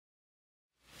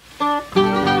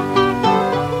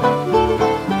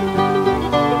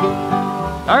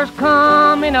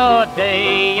coming a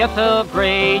day, it's a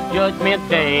great judgment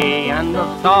day, and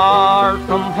the stars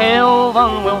from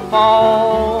heaven will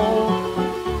fall.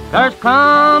 There's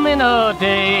coming a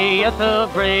day, it's a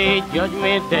great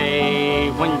judgment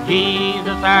day, when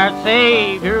Jesus our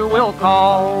Savior will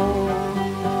call.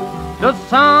 The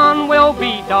sun will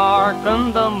be dark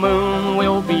and the moon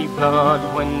will be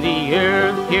blood, when the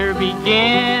earth here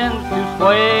begins to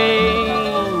sway.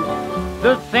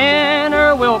 The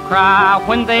sinner will cry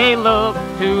when they look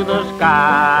to the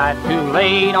sky, too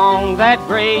late on that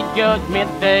great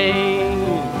judgment day.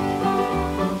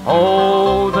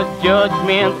 Oh, the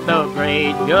judgment, the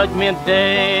great judgment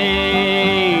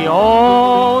day.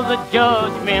 Oh, the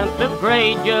judgment, the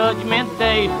great judgment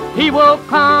day. He will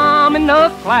come in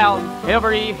the clouds,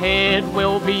 every head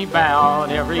will be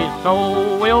bowed, every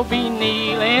soul will be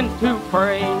kneeling to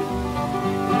pray.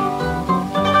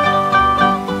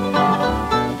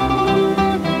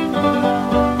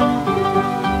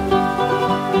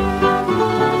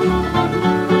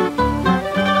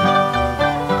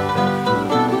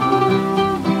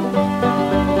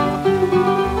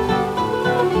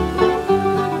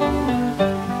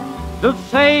 The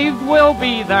saved will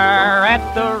be there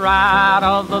at the right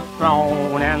of the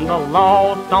throne, and the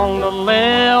lost on the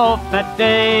left that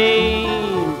day.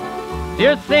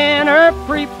 Dear sinner,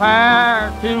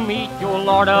 prepare to meet your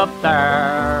Lord up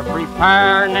there.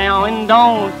 Prepare now and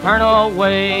don't turn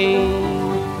away.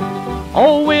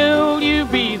 Oh, will you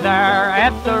be there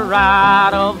at the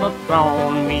right of the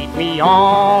throne? Meet me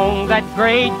on that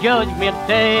great judgment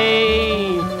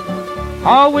day.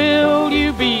 Or will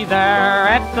you be there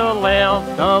at the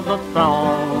left of the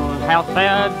throne? How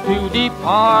sad to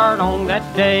depart on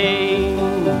that day.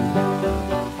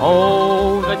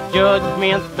 Oh, the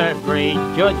judgment, the great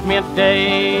judgment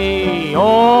day.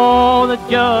 Oh, the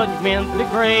judgment, the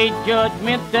great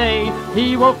judgment day.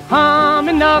 He will come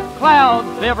in the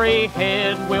clouds, every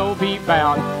head will be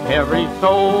bowed, every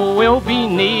soul will be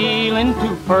kneeling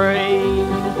to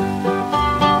pray.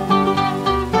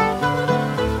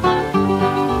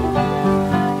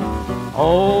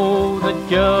 Oh, the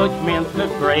judgment, the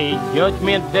great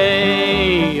judgment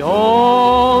day.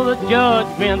 Oh, the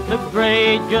judgment, the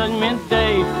great judgment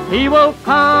day. He will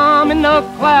come in the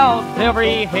clouds,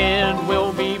 every head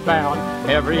will be bowed,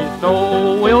 every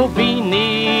soul will be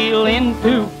kneeling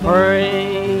to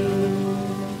pray.